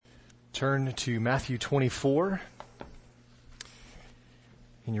Turn to Matthew 24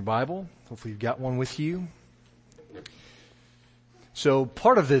 in your Bible. Hopefully you've got one with you. So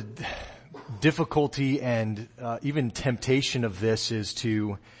part of the difficulty and even temptation of this is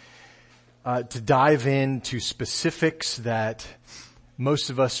to dive into specifics that most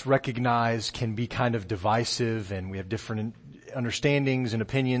of us recognize can be kind of divisive, and we have different understandings and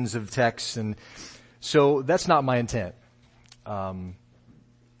opinions of texts, and so that's not my intent.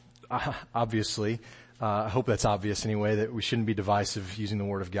 Obviously, I hope that's obvious anyway, that we shouldn't be divisive using the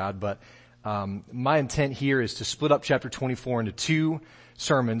Word of God, but my intent here is to split up chapter 24 into two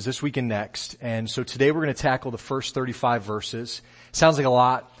sermons, this week and next. And so today we're going to tackle the first 35 verses. Sounds like a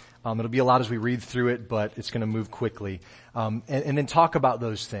lot. It'll be a lot as we read through it, but it's going to move quickly. And then talk about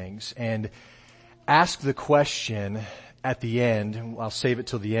those things and ask the question at the end. I'll save it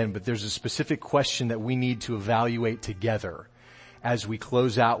till the end, but there's a specific question that we need to evaluate together as we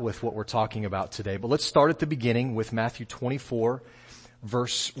close out with what we're talking about today. But let's start at the beginning with Matthew 24,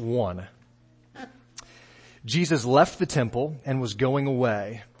 verse 1. Jesus left the temple and was going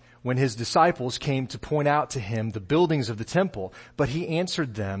away when his disciples came to point out to him the buildings of the temple. But he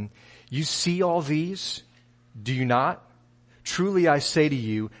answered them, "You see all these? Do you not? Truly I say to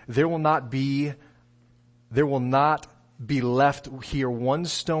you, there will not be left here one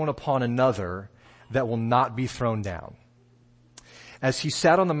stone upon another that will not be thrown down." As he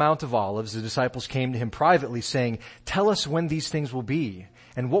sat on the Mount of Olives, the disciples came to him privately, saying, "Tell us when these things will be,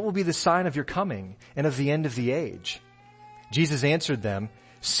 and what will be the sign of your coming and of the end of the age?" Jesus answered them,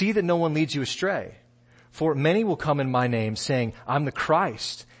 "See that no one leads you astray. For many will come in my name, saying, 'I'm the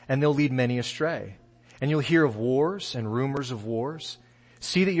Christ,' and they'll lead many astray. And you'll hear of wars and rumors of wars.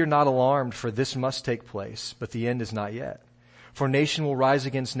 See that you're not alarmed, for this must take place, but the end is not yet. For nation will rise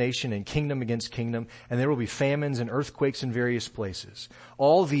against nation and kingdom against kingdom, and there will be famines and earthquakes in various places.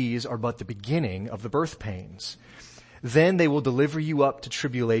 All these are but the beginning of the birth pains. Then they will deliver you up to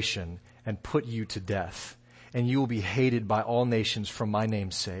tribulation and put you to death, and you will be hated by all nations for my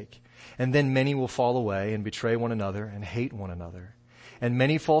name's sake. And then many will fall away and betray one another and hate one another. And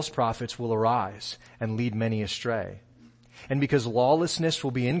many false prophets will arise and lead many astray. And because lawlessness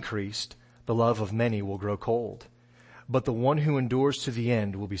will be increased, the love of many will grow cold. But the one who endures to the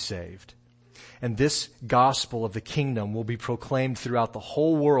end will be saved. And this gospel of the kingdom will be proclaimed throughout the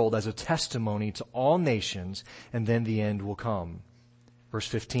whole world as a testimony to all nations, and then the end will come." Verse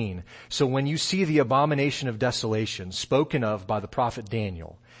 15. "So when you see the abomination of desolation spoken of by the prophet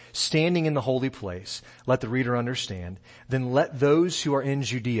Daniel standing in the holy place," let the reader understand, "then let those who are in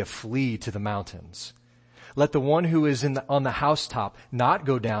Judea flee to the mountains. Let the one who is on the housetop not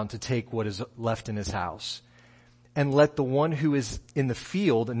go down to take what is left in his house. And let the one who is in the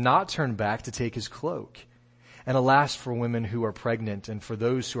field not turn back to take his cloak. And alas for women who are pregnant and for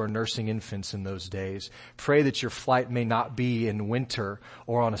those who are nursing infants in those days. Pray that your flight may not be in winter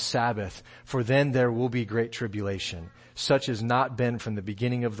or on a Sabbath, for then there will be great tribulation, such as not been from the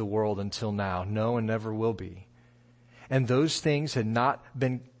beginning of the world until now, no, and never will be. And if those things had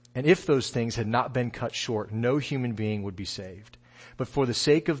not been cut short, no human being would be saved. But for the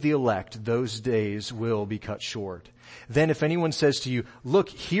sake of the elect, those days will be cut short. Then if anyone says to you, 'Look,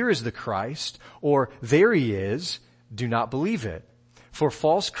 here is the Christ,' or 'There he is,' do not believe it. For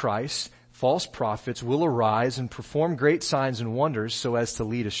false Christs, false prophets will arise and perform great signs and wonders so as to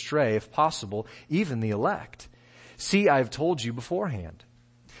lead astray, if possible, even the elect. See, I have told you beforehand.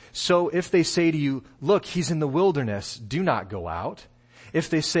 So if they say to you, 'Look, he's in the wilderness,' do not go out. If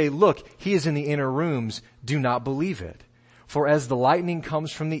they say, 'Look, he is in the inner rooms,' do not believe it. For as the lightning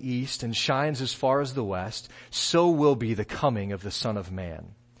comes from the east and shines as far as the west, so will be the coming of the Son of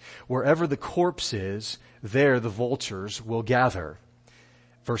Man. Wherever the corpse is, there the vultures will gather."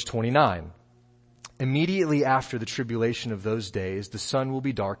 Verse 29. "Immediately after the tribulation of those days, the sun will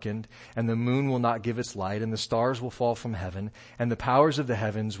be darkened, and the moon will not give its light, and the stars will fall from heaven, and the powers of the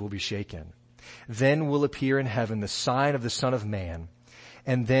heavens will be shaken. Then will appear in heaven the sign of the Son of Man.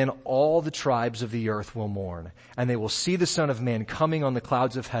 And then all the tribes of the earth will mourn, and they will see the Son of Man coming on the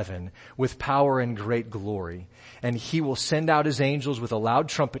clouds of heaven with power and great glory. And he will send out his angels with a loud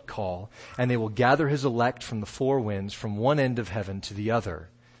trumpet call, and they will gather his elect from the four winds, from one end of heaven to the other."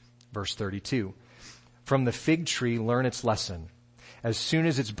 Verse 32. "From the fig tree learn its lesson. As soon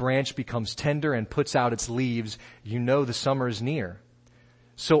as its branch becomes tender and puts out its leaves, you know the summer is near.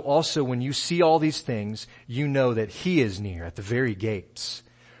 So also when you see all these things, you know that he is near at the very gates.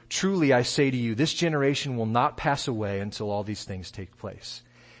 Truly I say to you, this generation will not pass away until all these things take place.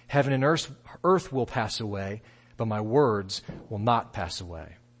 Heaven and earth will pass away, but my words will not pass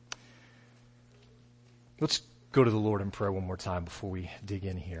away." Let's go to the Lord in prayer one more time before we dig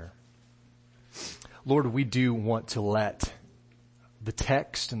in here. Lord, we do want to let the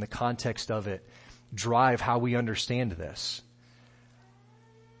text and the context of it drive how we understand this.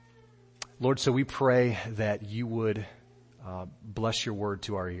 Lord, so we pray that you would bless your word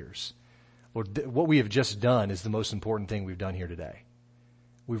to our ears. Lord, what we have just done is the most important thing we've done here today.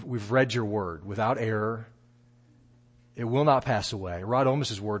 We've read your word without error. It will not pass away. Rod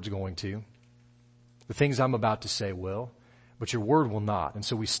Ohmes' word's going to. The things I'm about to say will, but your word will not. And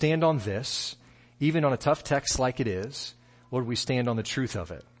so we stand on this, even on a tough text like it is. Lord, we stand on the truth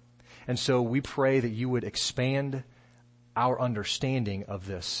of it. And so we pray that you would expand our understanding of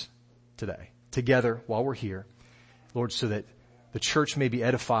this today, together while we're here, Lord, so that the church may be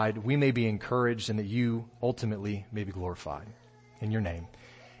edified, we may be encouraged, and that you ultimately may be glorified. In your name,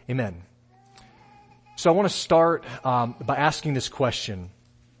 amen. So I want to start by asking this question,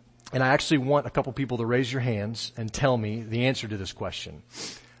 and I actually want a couple people to raise your hands and tell me the answer to this question.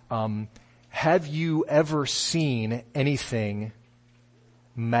 Have you ever seen anything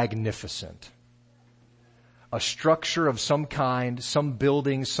magnificent? A structure of some kind, some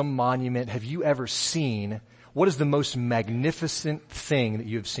building, some monument. Have you ever seen, what is the most magnificent thing that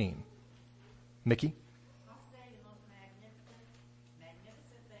you have seen? Mickey? I'll say the most magnificent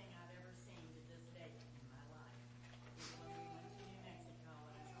thing I've ever seen to this date in my life is when we went to New Mexico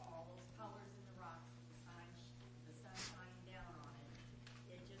and I saw all those colors in the rocks with the sun shining down on it.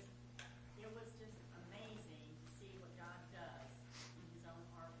 It was just amazing to see what God does in his own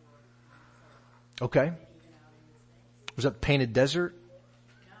artwork on this earth. Okay. And even out in the States. Was that Painted Desert?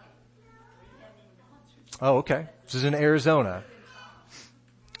 No, we haven't even gone through. Oh, okay. This is in Arizona.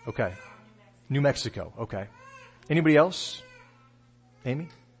 Okay. New Mexico. Okay. Anybody else? Amy?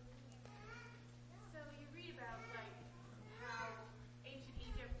 So you read about like how ancient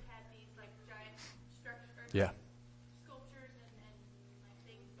Egypt had these like giant structures, Yeah. sculptures and like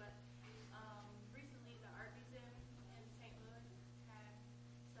things, but recently the art museum in St. Louis had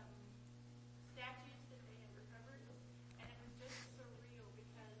some statues that they had recovered, and it was just surreal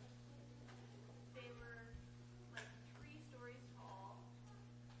because they were like 3 stories tall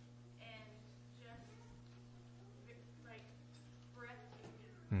and just like breathtaking.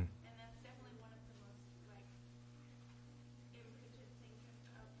 And that's definitely one of the most like imprinted things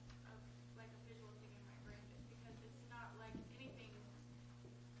of like a visual thing in my brain, just because it's not like anything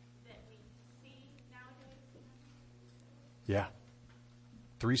that we see nowadays. Yeah.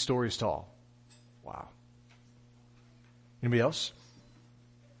 3 stories tall. Wow. Anybody else?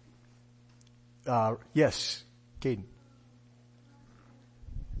 Yes, Caden.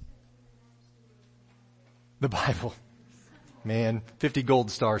 The Bible. Man, 50 gold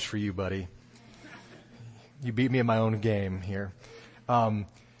stars for you, buddy. You beat me in my own game here. The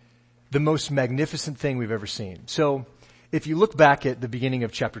most magnificent thing we've ever seen. So, if you look back at the beginning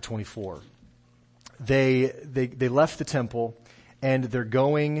of chapter 24, they left the temple and they're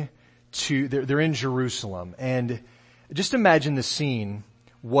going to, they're in Jerusalem. And just imagine the scene,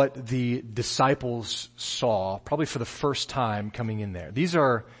 what the disciples saw, probably for the first time coming in there. These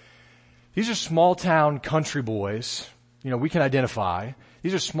are small town country boys. You know, we can identify.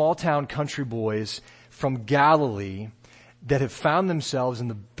 These are small town country boys from Galilee that have found themselves in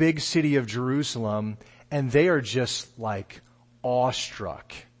the big city of Jerusalem, and they are just like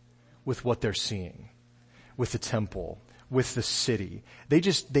awestruck with what they're seeing, with the temple, with the city.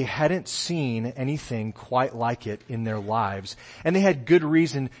 They hadn't seen anything quite like it in their lives, and they had good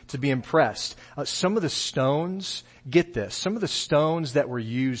reason to be impressed. Some of the stones, get this, some of the stones that were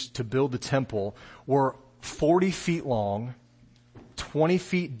used to build the temple were 40 feet long, 20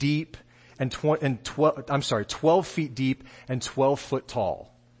 feet deep, and 12 feet deep and 12 foot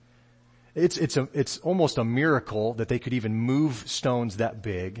tall. It's almost a miracle that they could even move stones that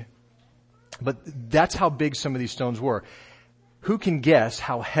big. But that's how big some of these stones were. Who can guess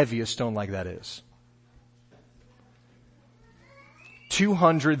how heavy a stone like that is?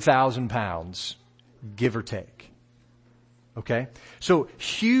 200,000 pounds, give or take. Okay? So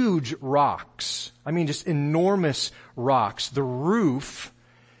huge rocks. I mean, just enormous rocks. The roof,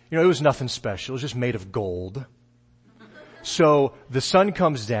 it was nothing special. It was just made of gold. So the sun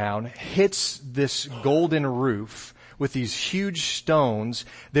comes down, hits this golden roof with these huge stones.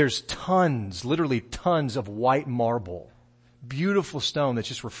 There's tons, literally tons of white marble. Beautiful stone that's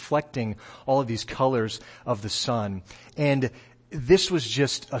just reflecting all of these colors of the sun. And this was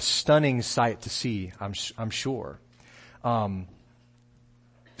just a stunning sight to see, I'm sure.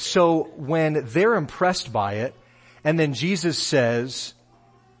 So when they're impressed by it, and then Jesus says,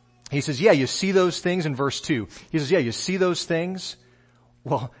 yeah, you see those things in verse 2. He says, yeah, you see those things?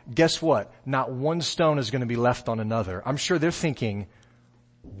 Well, guess what? Not one stone is going to be left on another. I'm sure they're thinking,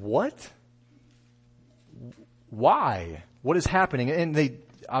 what? why? What is happening? And they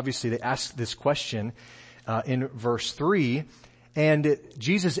ask this question in verse 3, and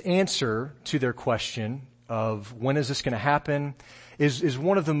Jesus' answer to their question of when is this going to happen is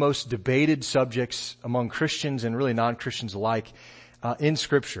one of the most debated subjects among Christians and really non-Christians alike in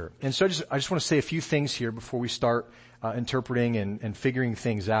Scripture. And so I just want to say a few things here before we start interpreting and figuring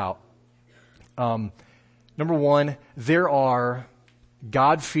things out. Number one, there are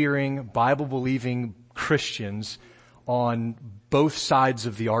God-fearing, Bible-believing Christians on both sides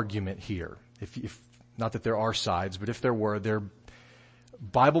of the argument here. If not that there are sides, but if there were, they're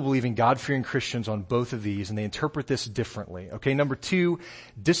Bible-believing, God-fearing Christians on both of these, and they interpret this differently. Okay, number two,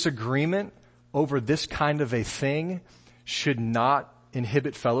 disagreement over this kind of a thing should not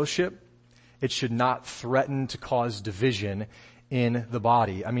inhibit fellowship. It should not threaten to cause division in the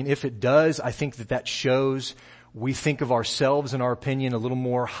body. I mean, if it does, I think that shows we think of ourselves and our opinion a little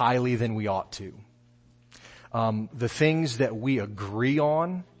more highly than we ought to. The things that we agree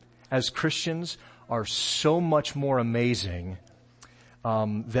on as Christians are so much more amazing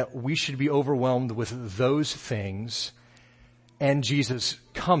that we should be overwhelmed with those things and Jesus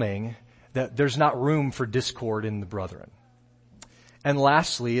coming, that there's not room for discord in the brethren. And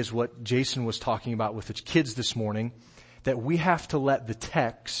lastly is what Jason was talking about with the kids this morning, that we have to let the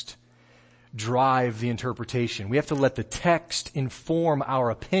text drive the interpretation. We have to let the text inform our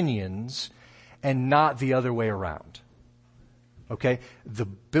opinions and not the other way around. Okay? The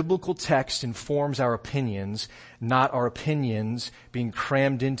biblical text informs our opinions, not our opinions being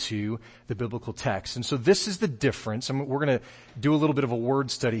crammed into the biblical text. And so this is the difference. We're going to do a little bit of a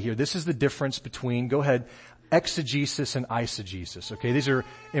word study here. This is the difference between, go ahead, exegesis and eisegesis. Okay? These are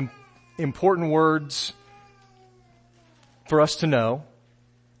important words for us to know.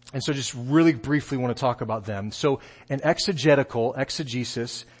 And so just really briefly want to talk about them. So an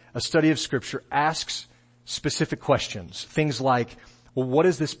exegesis, a study of Scripture, asks specific questions. Things like, well, what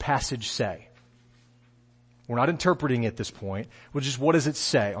does this passage say? We're not interpreting at this point. Well, just what does it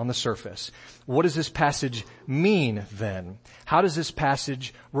say on the surface? What does this passage mean then? How does this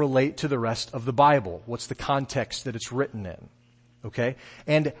passage relate to the rest of the Bible? What's the context that it's written in? Okay?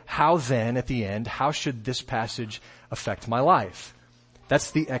 And how then, at the end, how should this passage affect my life?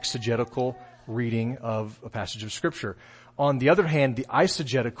 That's the exegetical reading of a passage of Scripture. On the other hand, the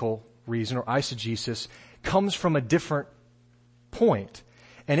eisegetical reason, or eisegesis, comes from a different point.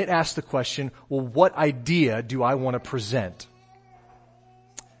 And it asks the question, well, what idea do I want to present?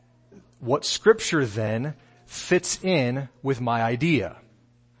 What Scripture then fits in with my idea?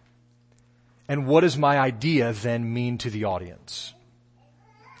 And what does my idea then mean to the audience?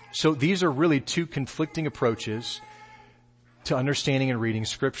 So these are really two conflicting approaches to understanding and reading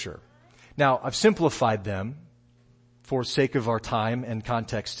Scripture. Now, I've simplified them for sake of our time and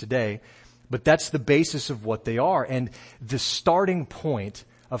context today, but that's the basis of what they are. And the starting point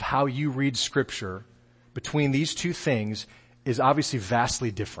of how you read Scripture between these two things is obviously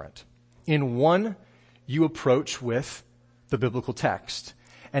vastly different. In one, you approach with the biblical text.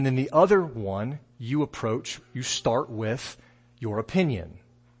 And in the other one, you start with your opinion,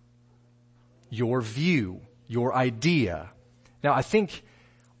 your view, your idea. Now, I think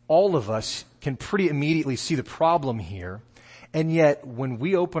all of us can pretty immediately see the problem here. And yet, when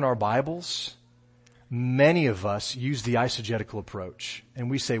we open our Bibles, many of us use the eisegetical approach. And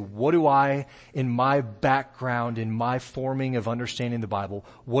we say, what do I, in my background, in my forming of understanding the Bible,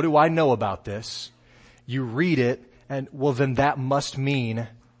 what do I know about this? You read it, and well, then that must mean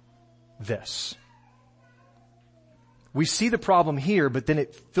this. We see the problem here, but then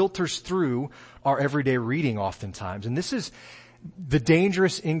it filters through our everyday reading oftentimes. And this is the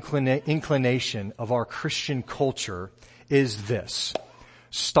dangerous inclination of our Christian culture is this.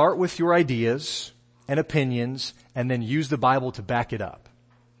 Start with your ideas and opinions and then use the Bible to back it up.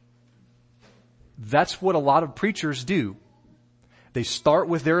 That's what a lot of preachers do. They start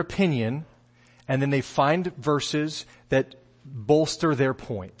with their opinion and then they find verses that bolster their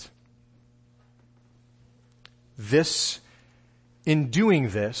point. In doing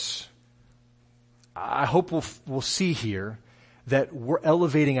this, I hope we'll see here that we're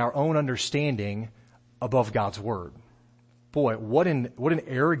elevating our own understanding above God's Word. Boy, what an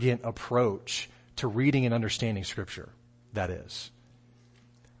arrogant approach to reading and understanding Scripture that is.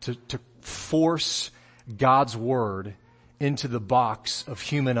 To force God's Word into the box of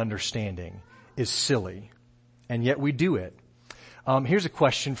human understanding is silly. And yet we do it. Here's a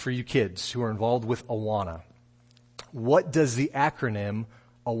question for you kids who are involved with AWANA. What does the acronym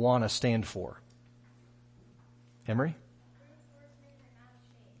AWANA stand for? Emery?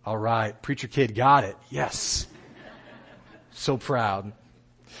 All right. Preacher kid got it. Yes. So proud.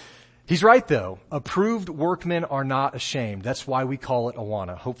 He's right though. Approved workmen are not ashamed. That's why we call it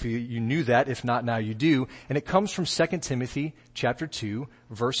Awana. Hopefully you knew that. If not, now you do. And it comes from 2 Timothy chapter 2,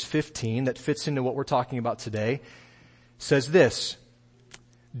 verse 15 that fits into what we're talking about today. It says this,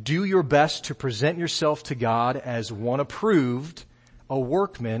 do your best to present yourself to God as one approved, a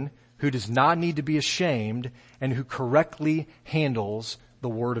workman who does not need to be ashamed and who correctly handles the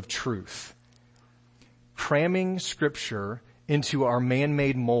word of truth. Cramming scripture into our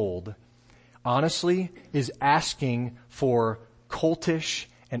man-made mold, honestly, is asking for cultish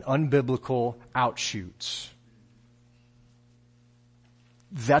and unbiblical outshoots.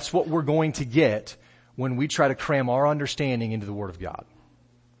 That's what we're going to get when we try to cram our understanding into the Word of God.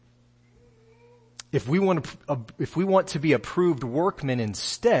 If we want to be approved workmen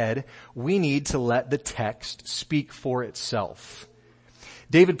instead, we need to let the text speak for itself.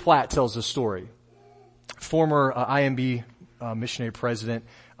 David Platt tells a story. Former IMB missionary president.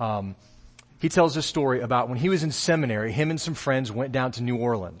 He tells a story about when he was in seminary, him and some friends went down to New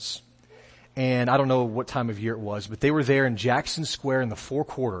Orleans. And I don't know what time of year it was, but they were there in Jackson Square in the Four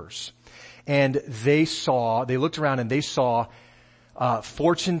Quarters. And they looked around and they saw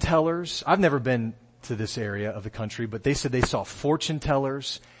fortune tellers. I've never been to this area of the country, but they said they saw fortune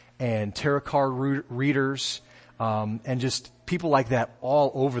tellers and tarot card readers, and just people like that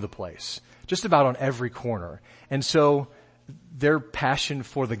all over the place, just about on every corner. And so their passion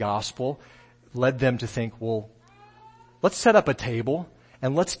for the gospel led them to think, well, let's set up a table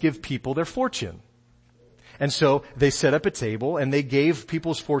and let's give people their fortune. And so they set up a table and they gave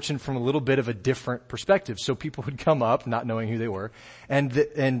people's fortune from a little bit of a different perspective. So people would come up not knowing who they were, and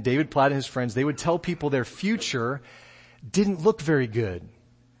David Platt and his friends, they would tell people their future didn't look very good.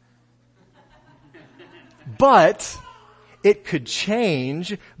 But it could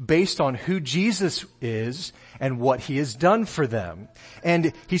change based on who Jesus is and what he has done for them.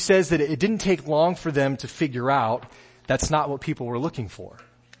 And he says that it didn't take long for them to figure out that's not what people were looking for.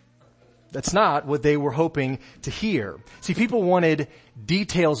 That's not what they were hoping to hear. See, people wanted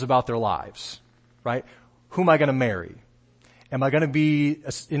details about their lives, right? Who am I going to marry? Am I going to be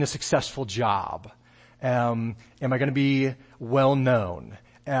in a successful job? Am I going to be well known?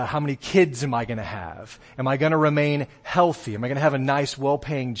 How many kids am I going to have? Am I going to remain healthy? Am I going to have a nice,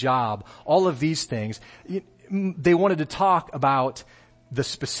 well-paying job? All of these things. They wanted to talk about the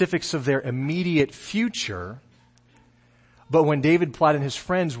specifics of their immediate future. But when David Platt and his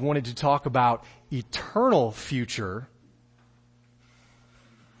friends wanted to talk about eternal future,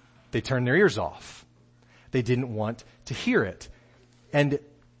 they turned their ears off. They didn't want to hear it. And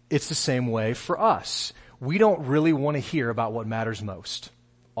it's the same way for us. We don't really want to hear about what matters most,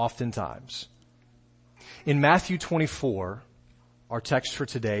 oftentimes. In Matthew 24, our text for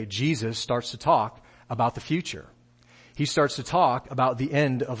today, Jesus starts to talk about the future. He starts to talk about the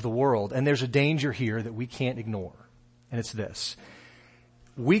end of the world. And there's a danger here that we can't ignore. And it's this.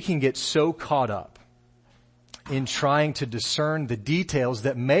 We can get so caught up in trying to discern the details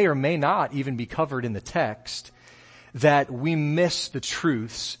that may or may not even be covered in the text that we miss the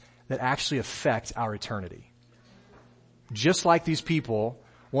truths that actually affect our eternity. Just like these people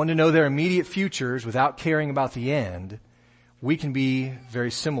want to know their immediate futures without caring about the end, we can be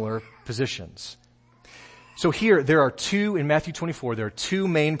very similar positions. So here, in Matthew 24, there are two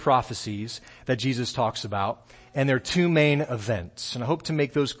main prophecies that Jesus talks about. And there are two main events. And I hope to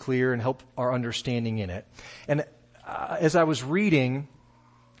make those clear and help our understanding in it. And as I was reading,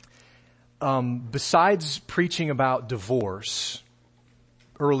 besides preaching about divorce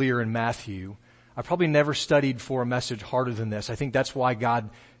earlier in Matthew, I probably never studied for a message harder than this. I think that's why God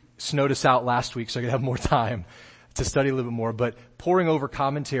snowed us out last week so I could have more time to study a little bit more. But poring over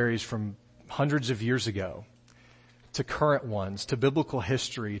commentaries from hundreds of years ago to current ones, to biblical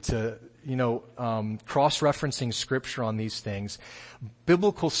history, to cross-referencing scripture on these things.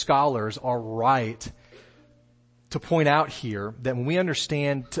 Biblical scholars are right to point out here that when we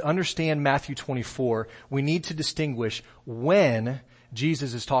understand Matthew 24, we need to distinguish when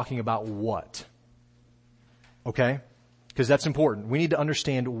Jesus is talking about what. Okay? Because that's important. We need to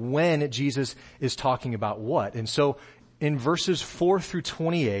understand when Jesus is talking about what. And so in verses 4 through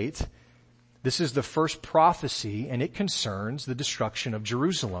 28, this is the first prophecy, and it concerns the destruction of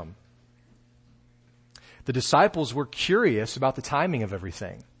Jerusalem. The disciples were curious about the timing of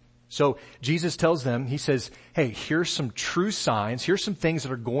everything. So Jesus tells them, he says, hey, here's some true signs, here's some things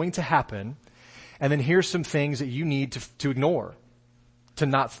that are going to happen, and then here's some things that you need to ignore, to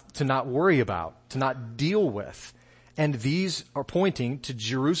not worry about, to not deal with. And these are pointing to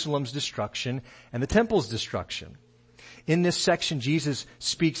Jerusalem's destruction and the temple's destruction. In this section, Jesus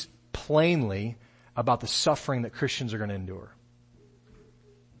speaks plainly about the suffering that Christians are going to endure.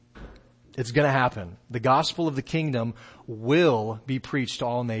 It's going to happen. The gospel of the kingdom will be preached to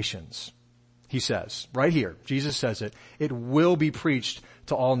all nations. He says, right here, Jesus says it, it will be preached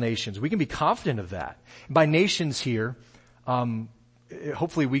to all nations. We can be confident of that. By nations here,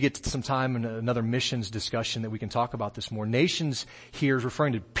 hopefully we get some time in another missions discussion that we can talk about this more. Nations here is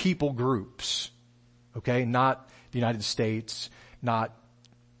referring to people groups. Okay? Not the United States, not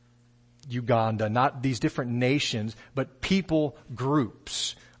Uganda, not these different nations, but people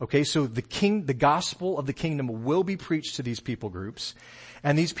groups. Okay? So the gospel of the kingdom will be preached to these people groups.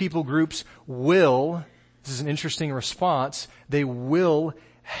 And these people groups will, this is an interesting response, they will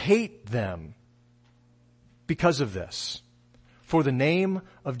hate them because of this. For the name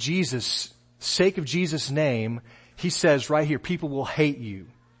of Jesus, sake of Jesus' name, he says right here, people will hate you.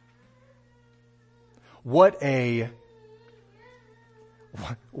 What a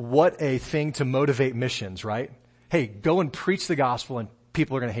thing to motivate missions, right? Hey, go and preach the gospel and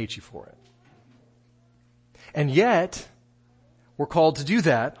people are going to hate you for it. And yet, we're called to do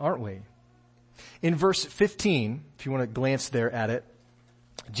that, aren't we? In verse 15, if you want to glance there at it,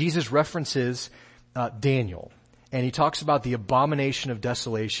 Jesus references Daniel. And he talks about the abomination of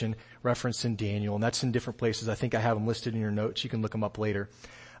desolation referenced in Daniel. And that's in different places. I think I have them listed in your notes. You can look them up later.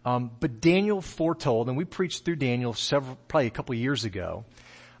 But Daniel foretold, and we preached through Daniel probably a couple of years ago.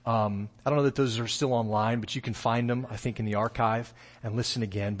 I don't know that those are still online, but you can find them, I think, in the archive and listen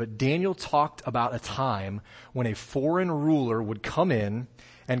again. But Daniel talked about a time when a foreign ruler would come in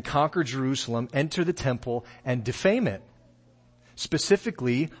and conquer Jerusalem, enter the temple, and defame it.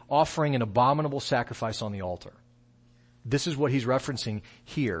 Specifically, offering an abominable sacrifice on the altar. This is what he's referencing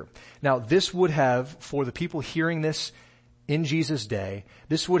here. Now, this would have, for the people hearing this in Jesus' day,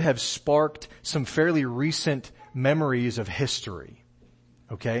 this would have sparked some fairly recent memories of history.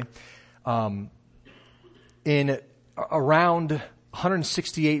 Okay? In around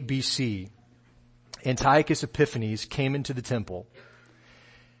 168 BC, Antiochus Epiphanes came into the temple,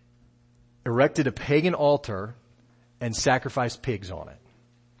 erected a pagan altar, and sacrificed pigs on it.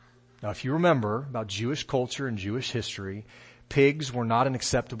 Now, if you remember about Jewish culture and Jewish history, pigs were not an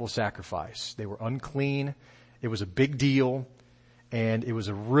acceptable sacrifice. They were unclean. It was a big deal, and it was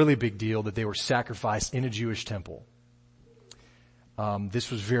a really big deal that they were sacrificed in a Jewish temple. This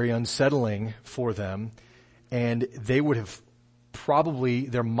was very unsettling for them, and they would have probably,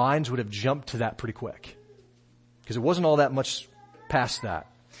 their minds would have jumped to that pretty quick, because it wasn't all that much past that.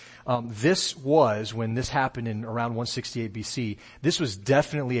 This was, when this happened in around 168 BC, this was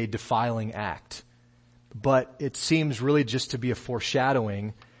definitely a defiling act. But it seems really just to be a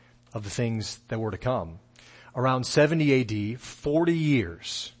foreshadowing of the things that were to come. Around 70 AD, 40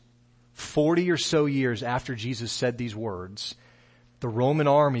 or so years after Jesus said these words, the Roman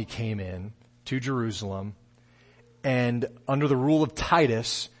army came in to Jerusalem and under the rule of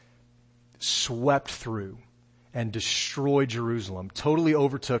Titus swept through and destroyed Jerusalem, totally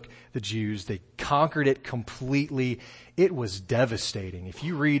overtook the Jews. They conquered it completely. It was devastating. If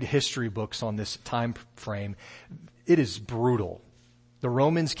you read history books on this time frame, it is brutal. The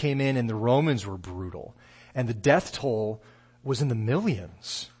Romans came in and the Romans were brutal. And the death toll was in the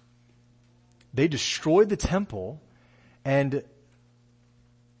millions. They destroyed the temple and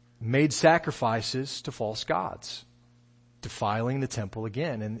made sacrifices to false gods, defiling the temple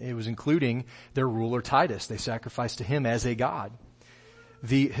again. And it was including their ruler Titus. They sacrificed to him as a god.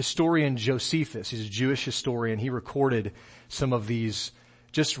 The historian Josephus, he's a Jewish historian, he recorded some of these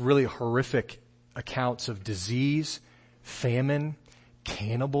just really horrific accounts of disease, famine,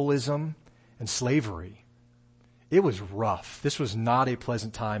 cannibalism, and slavery. It was rough. This was not a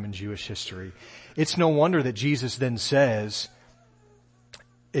pleasant time in Jewish history. It's no wonder that Jesus then says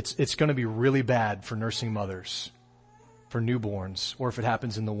it's going to be really bad for nursing mothers, for newborns, or if it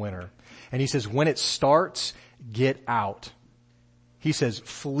happens in the winter. And he says, when it starts, get out. He says,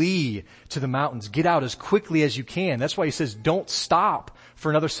 flee to the mountains. Get out as quickly as you can. That's why he says, don't stop for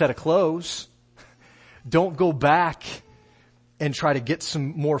another set of clothes. Don't go back and try to get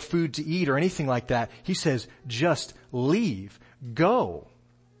some more food to eat or anything like that. He says, just leave. Go.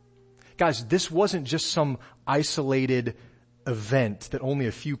 Guys, this wasn't just some isolated event that only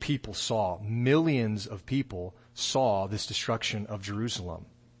a few people saw. Millions of people saw this destruction of Jerusalem.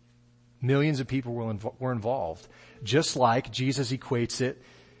 Millions of people were involved. Just like Jesus equates it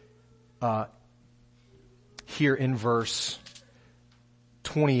here in verse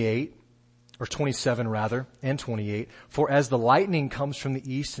 28, or 27 rather, and 28. For as the lightning comes from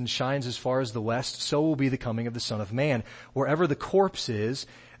the east and shines as far as the west, so will be the coming of the Son of Man. Wherever the corpse is,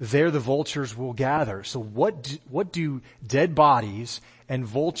 there the vultures will gather. So what do dead bodies and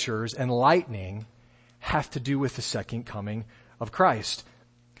vultures and lightning have to do with the second coming of Christ?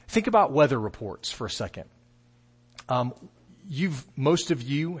 Think about weather reports for a second. Most of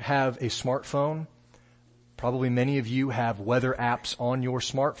you have a smartphone. Probably many of you have weather apps on your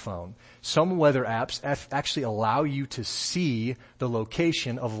smartphone. Some weather apps actually allow you to see the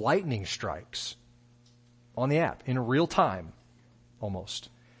location of lightning strikes on the app in real time, almost.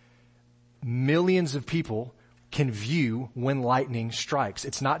 Millions of people can view when lightning strikes.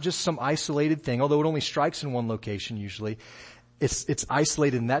 It's not just some isolated thing, although it only strikes in one location usually. It's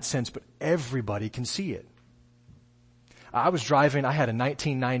isolated in that sense, but everybody can see it. I was driving, I had a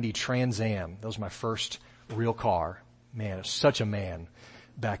 1990 Trans Am. That was my first real car. Man, I was such a man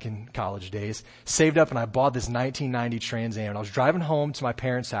back in college days. Saved up and I bought this 1990 Trans Am. And I was driving home to my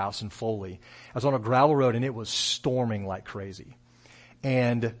parents' house in Foley. I was on a gravel road and it was storming like crazy.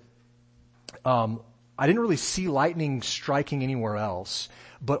 And I didn't really see lightning striking anywhere else,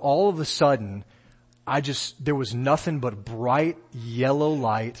 but all of a sudden, there was nothing but bright yellow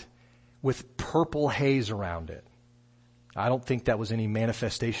light with purple haze around it. I don't think that was any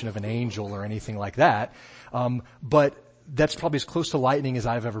manifestation of an angel or anything like that, but that's probably as close to lightning as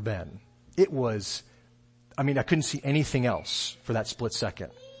I've ever been. I couldn't see anything else for that split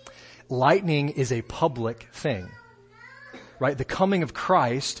second. Lightning is a public thing. Right? The coming of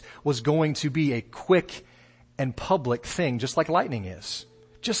Christ was going to be a quick and public thing, just like lightning is.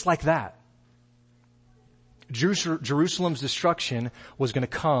 Just like that. Jerusalem's destruction was going to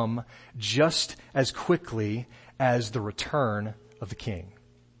come just as quickly as the return of the King.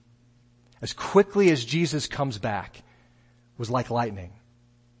 As quickly as Jesus comes back was like lightning.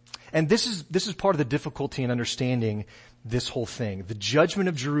 And this is part of the difficulty in understanding this whole thing. The judgment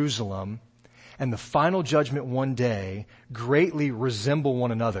of Jerusalem and the final judgment one day greatly resemble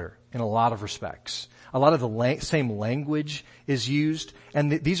one another in a lot of respects. A lot of the same language is used,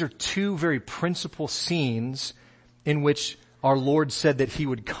 and these are two very principal scenes in which our Lord said that He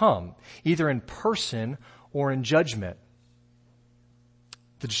would come, either in person or in judgment.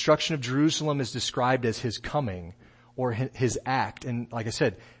 The destruction of Jerusalem is described as His coming or His act, and like I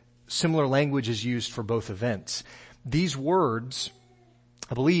said, similar language is used for both events. These words,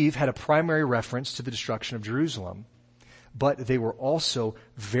 I believe, had a primary reference to the destruction of Jerusalem, but they were also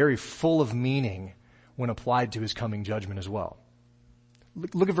very full of meaning when applied to His coming judgment as well.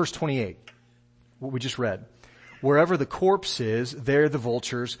 Look at verse 28, what we just read. Wherever the corpse is, there the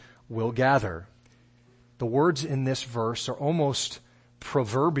vultures will gather. The words in this verse are almost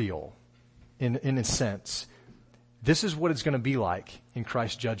proverbial in a sense. This is what it's going to be like in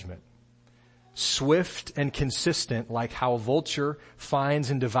Christ's judgment. Swift and consistent, like how a vulture finds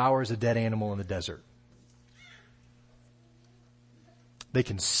and devours a dead animal in the desert. They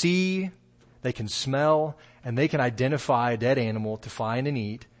can see, they can smell, and they can identify a dead animal to find and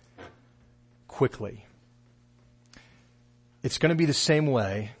eat quickly. It's going to be the same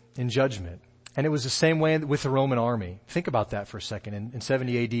way in judgment. And it was the same way with the Roman army. Think about that for a second. In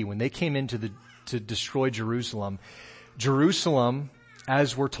 70 AD, when they came in to destroy Jerusalem,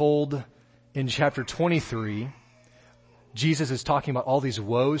 as we're told in chapter 23, Jesus is talking about all these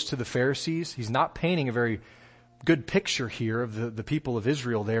woes to the Pharisees. He's not painting a very good picture here of the people of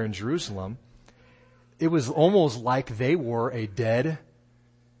Israel there in Jerusalem. It was almost like they were a dead,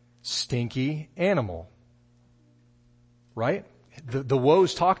 stinky animal. Right? The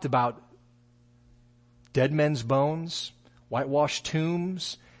woes talked about dead men's bones, whitewashed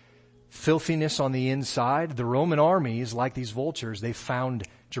tombs, filthiness on the inside. The Roman armies, like these vultures, they found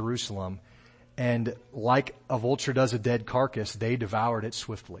Jerusalem. And like a vulture does a dead carcass, they devoured it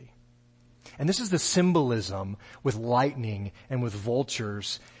swiftly. And this is the symbolism with lightning and with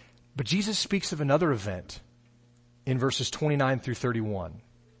vultures. But Jesus speaks of another event in verses 29 through 31.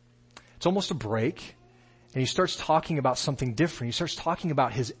 It's almost a break. And he starts talking about something different. He starts talking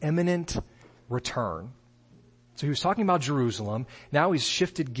about His imminent return. So he was talking about Jerusalem. Now he's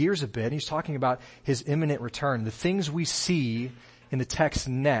shifted gears a bit. And he's talking about His imminent return. The things we see in the text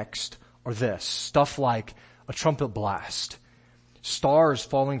next are this. Stuff like a trumpet blast, stars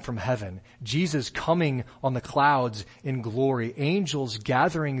falling from heaven, Jesus coming on the clouds in glory, angels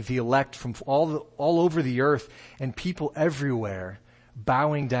gathering the elect from all over the earth, and people everywhere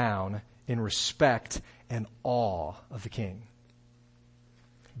bowing down in respect and awe of the King.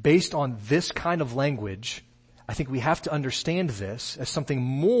 Based on this kind of language, I think we have to understand this as something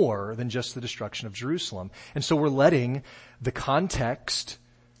more than just the destruction of Jerusalem. And so we're letting the context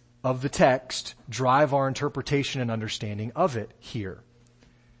of the text drive our interpretation and understanding of it here.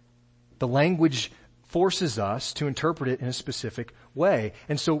 The language forces us to interpret it in a specific way.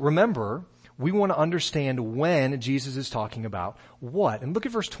 And so remember, we want to understand when Jesus is talking about what. And look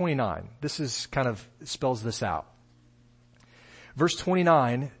at verse 29. This is spells this out. Verse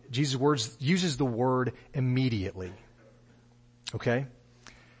 29, Jesus uses the word immediately. Okay?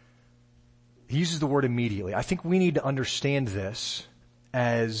 He uses the word immediately. I think we need to understand this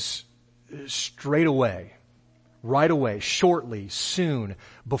as straight away, right away, shortly, soon,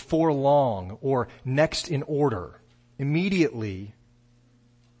 before long, or next in order. Immediately,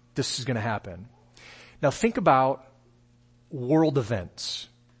 this is going to happen. Now think about world events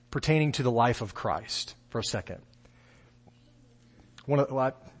pertaining to the life of Christ for a second.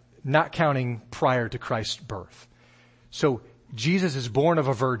 Not counting prior to Christ's birth. So Jesus is born of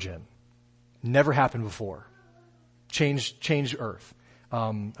a virgin. Never happened before. Changed earth.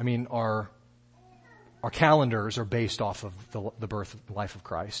 Our calendars are based off of the birth and life of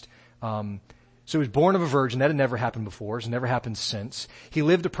Christ. So he was born of a virgin. That had never happened before. It's never happened since. He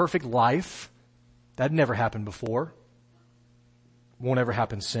lived a perfect life. That had never happened before. Won't ever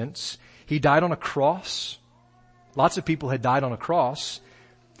happen since. He died on a cross. Lots of people had died on a cross,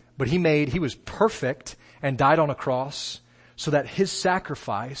 but he was perfect and died on a cross so that his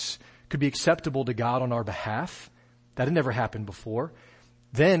sacrifice could be acceptable to God on our behalf. That had never happened before.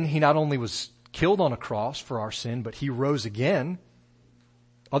 Then he not only was killed on a cross for our sin, but he rose again.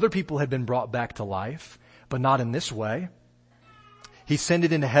 Other people had been brought back to life, but not in this way. He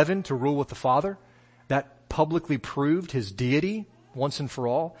ascended into heaven to rule with the Father. That publicly proved his deity once and for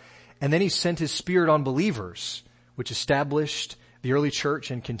all. And then he sent his Spirit on believers, which established the early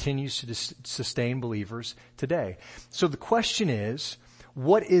church and continues to sustain believers today. So the question is,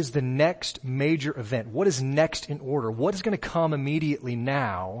 what is the next major event? What is next in order? What is going to come immediately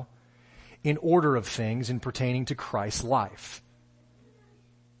now in order of things in pertaining to Christ's life?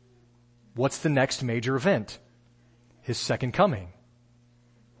 What's the next major event? His second coming.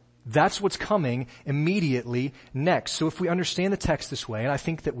 That's what's coming immediately next. So if we understand the text this way, and I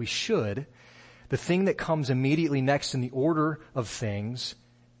think that we should, the thing that comes immediately next in the order of things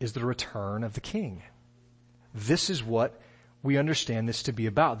is the return of the King. This is what we understand this to be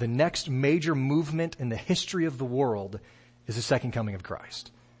about. The next major movement in the history of the world is the second coming of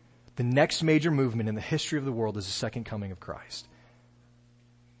Christ. The next major movement in the history of the world is the second coming of Christ.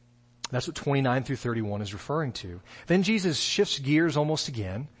 That's what 29 through 31 is referring to. Then Jesus shifts gears almost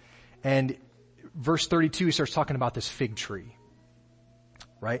again, and verse 32, he starts talking about this fig tree.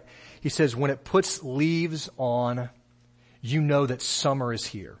 Right? He says, when it puts leaves on, you know that summer is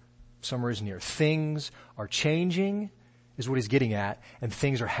here. Summer is near. Things are changing, is what he's getting at, and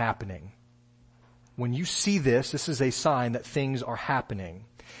things are happening. When you see this is a sign that things are happening.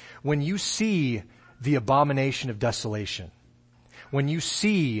 When you see the abomination of desolation, when you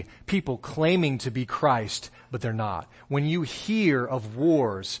see people claiming to be Christ, but they're not. When you hear of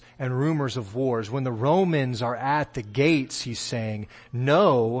wars and rumors of wars, when the Romans are at the gates, he's saying,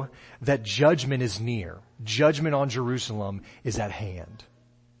 know that judgment is near. Judgment on Jerusalem is at hand.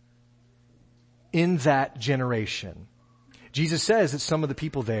 In that generation, Jesus says that some of the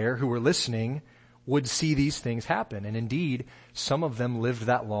people there who were listening would see these things happen. And indeed, some of them lived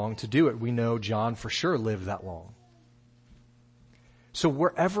that long to do it. We know John for sure lived that long. So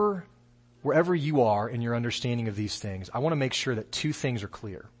wherever you are in your understanding of these things, I want to make sure that two things are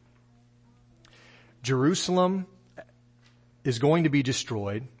clear. Jerusalem is going to be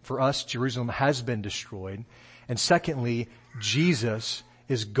destroyed. For us, Jerusalem has been destroyed. And secondly, Jesus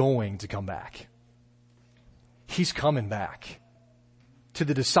is going to come back. He's coming back. To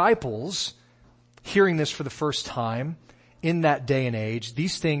the disciples, hearing this for the first time in that day and age,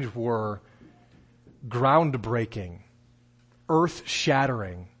 these things were groundbreaking,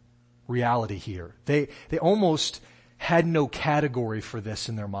 earth-shattering reality here. They almost had no category for this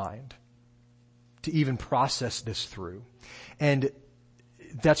in their mind to even process this through. And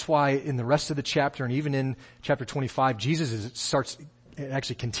that's why in the rest of the chapter and even in chapter 25, Jesus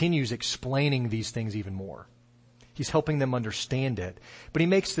actually continues explaining these things even more. He's helping them understand it. But he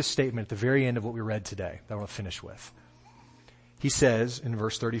makes this statement at the very end of what we read today that I want to finish with. He says in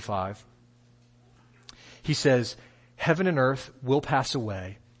verse 35, he says, heaven and earth will pass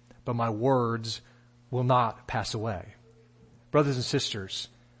away, but my words will not pass away. Brothers and sisters,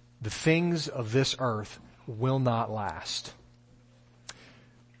 the things of this earth will not last.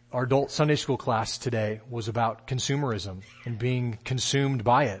 Our adult Sunday school class today was about consumerism and being consumed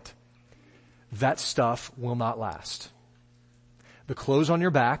by it. That stuff will not last. The clothes on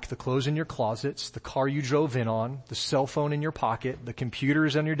your back, the clothes in your closets, the car you drove in on, the cell phone in your pocket, the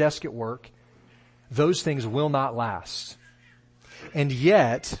computers on your desk at work, those things will not last. And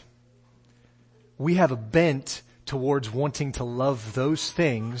yet, we have a bent towards wanting to love those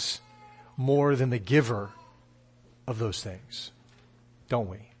things more than the giver of those things, don't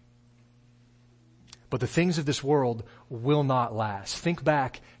we? But the things of this world will not last. Think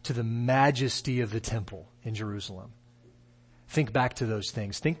back to the majesty of the temple in Jerusalem. Think back to those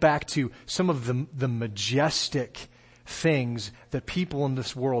things. Think back to some of the majestic things that people in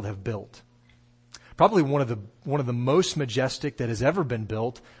this world have built. Probably one of the most majestic that has ever been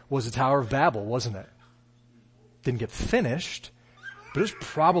built was the Tower of Babel, wasn't it? Didn't get finished, but it was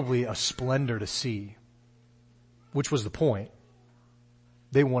probably a splendor to see, which was the point.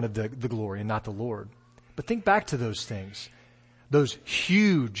 They wanted the glory and not the Lord. But think back to those things. Those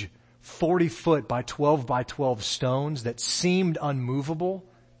huge 40-foot by 12 by 12 stones that seemed unmovable,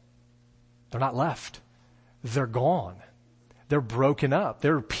 they're not left. They're gone. They're broken up.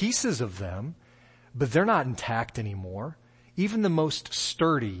 There are pieces of them, but they're not intact anymore. Even the most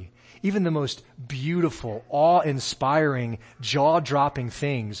sturdy, even the most beautiful, awe-inspiring, jaw-dropping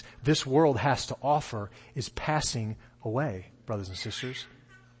things this world has to offer is passing away, brothers and sisters.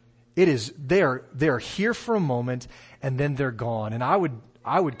 They're here for a moment and then they're gone. And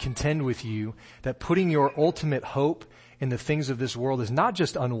I would contend with you that putting your ultimate hope in the things of this world is not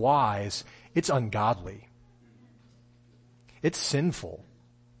just unwise, it's ungodly. It's sinful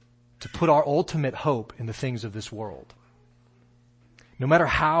to put our ultimate hope in the things of this world. No matter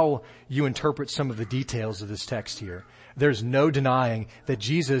how you interpret some of the details of this text here, there's no denying that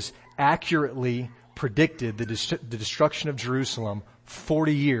Jesus accurately predicted the destruction of Jerusalem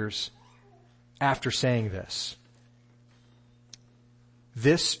 40 years after saying this.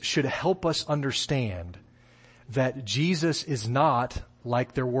 This should help us understand that Jesus is not,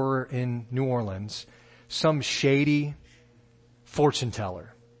 like there were in New Orleans, some shady fortune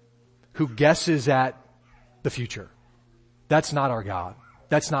teller who guesses at the future. That's not our God.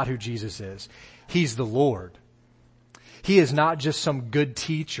 That's not who Jesus is. He's the Lord. He is not just some good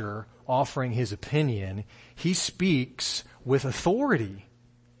teacher offering his opinion. He speaks with authority.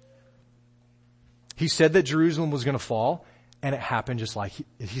 He said that Jerusalem was going to fall, and it happened just like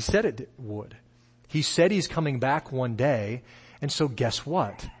he said it would. He said he's coming back one day, and so guess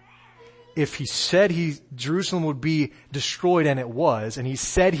what? If he said Jerusalem would be destroyed, and it was, and he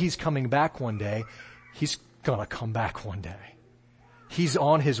said he's coming back one day, he's gonna come back one day. He's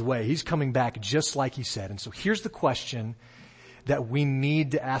on his way. He's coming back just like he said. And so here's the question that we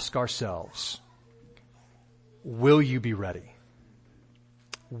need to ask ourselves. Will you be ready?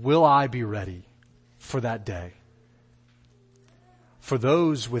 Will I be ready for that day? For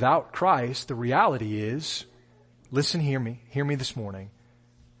those without Christ, the reality is, listen, hear me this morning.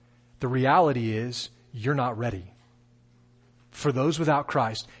 The reality is you're not ready. For those without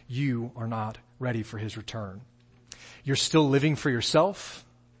Christ, you are not ready for his return. You're still living for yourself,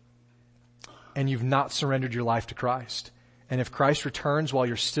 and you've not surrendered your life to Christ. And if Christ returns while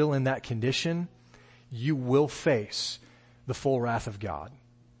you're still in that condition, you will face the full wrath of God.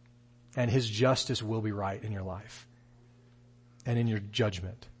 And his justice will be right in your life and in your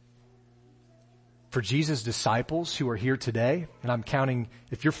judgment. For Jesus' disciples who are here today, and I'm counting,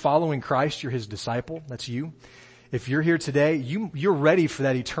 if you're following Christ, you're his disciple. That's you. If you're here today, you're ready for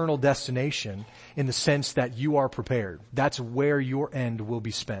that eternal destination in the sense that you are prepared. That's where your end will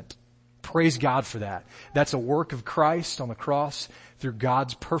be spent. Praise God for that. That's a work of Christ on the cross through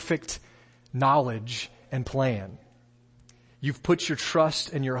God's perfect knowledge and plan. You've put your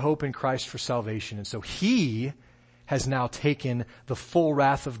trust and your hope in Christ for salvation. And so he has now taken the full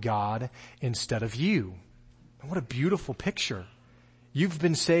wrath of God instead of you. And what a beautiful picture. You've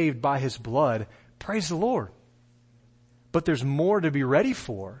been saved by his blood. Praise the Lord. But there's more to be ready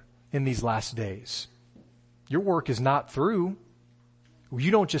for in these last days. Your work is not through.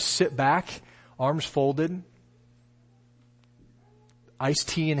 You don't just sit back, arms folded, iced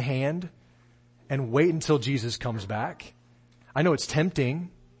tea in hand, and wait until Jesus comes back. I know it's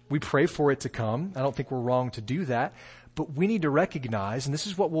tempting. We pray for it to come. I don't think we're wrong to do that. But we need to recognize, and this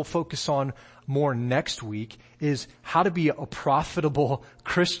is what we'll focus on more next week, is how to be a profitable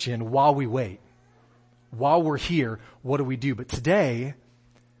Christian while we wait. While we're here, what do we do? But today,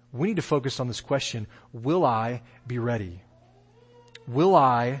 we need to focus on this question, will I be ready? Will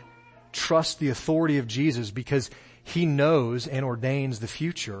I trust the authority of Jesus because he knows and ordains the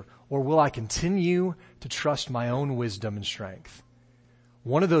future? Or will I continue to trust my own wisdom and strength?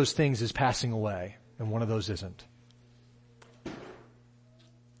 One of those things is passing away, and one of those isn't.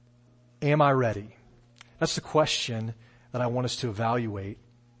 Am I ready? That's the question that I want us to evaluate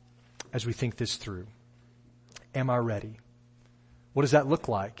as we think this through. Am I ready? What does that look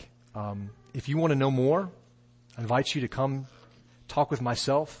like? If you want to know more, I invite you to come talk with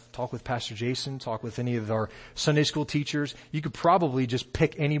myself, talk with Pastor Jason, talk with any of our Sunday school teachers. You could probably just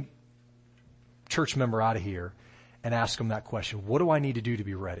pick any church member out of here and ask them that question. What do I need to do to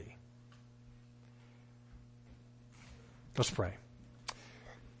be ready? Let's pray.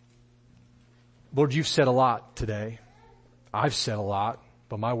 Lord, you've said a lot today. I've said a lot,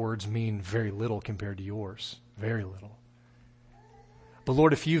 but my words mean very little compared to yours. Very little. But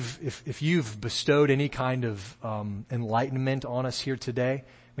Lord, if you've bestowed any kind of enlightenment on us here today,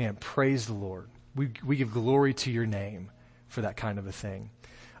 man, praise the Lord. We give glory to your name for that kind of a thing.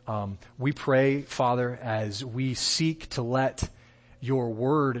 We pray, Father, as we seek to let your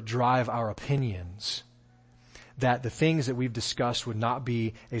word drive our opinions, that the things that we've discussed would not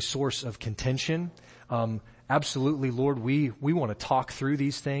be a source of contention. Absolutely, Lord, we want to talk through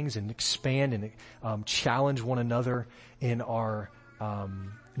these things and expand and challenge one another in our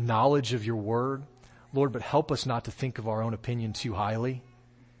knowledge of your word. Lord, but help us not to think of our own opinion too highly.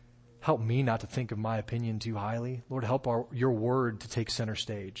 Help me not to think of my opinion too highly. Lord, help your word to take center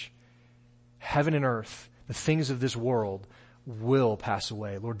stage. Heaven and earth, the things of this world will pass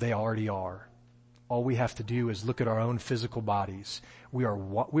away. Lord, they already are. All we have to do is look at our own physical bodies. We are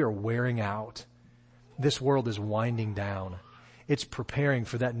wearing out. This world is winding down. It's preparing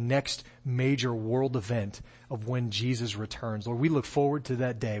for that next major world event of when Jesus returns. Lord, we look forward to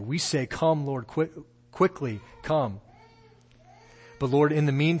that day. We say, come, Lord, quickly, come. But Lord, in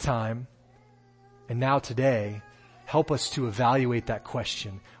the meantime, and now today, help us to evaluate that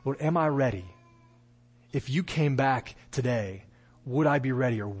question. Lord, am I ready? If you came back today, would I be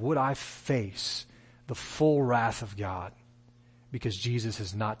ready, or would I face the full wrath of God because Jesus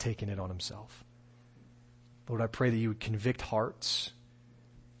has not taken it on himself? Lord, I pray that you would convict hearts,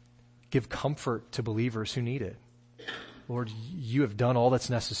 give comfort to believers who need it. Lord, you have done all that's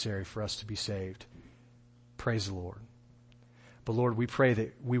necessary for us to be saved. Praise the Lord. But Lord, we pray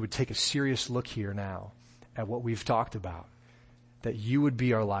that we would take a serious look here now at what we've talked about, that you would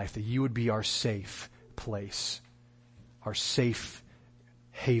be our life, that you would be our safe place, our safe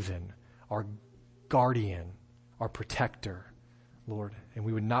haven, our guardian, our protector, Lord, and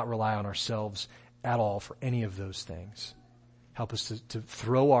we would not rely on ourselves at all for any of those things. Help us to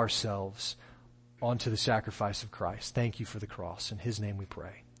throw ourselves onto the sacrifice of Christ. Thank you for the cross. In his name we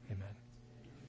pray. Amen.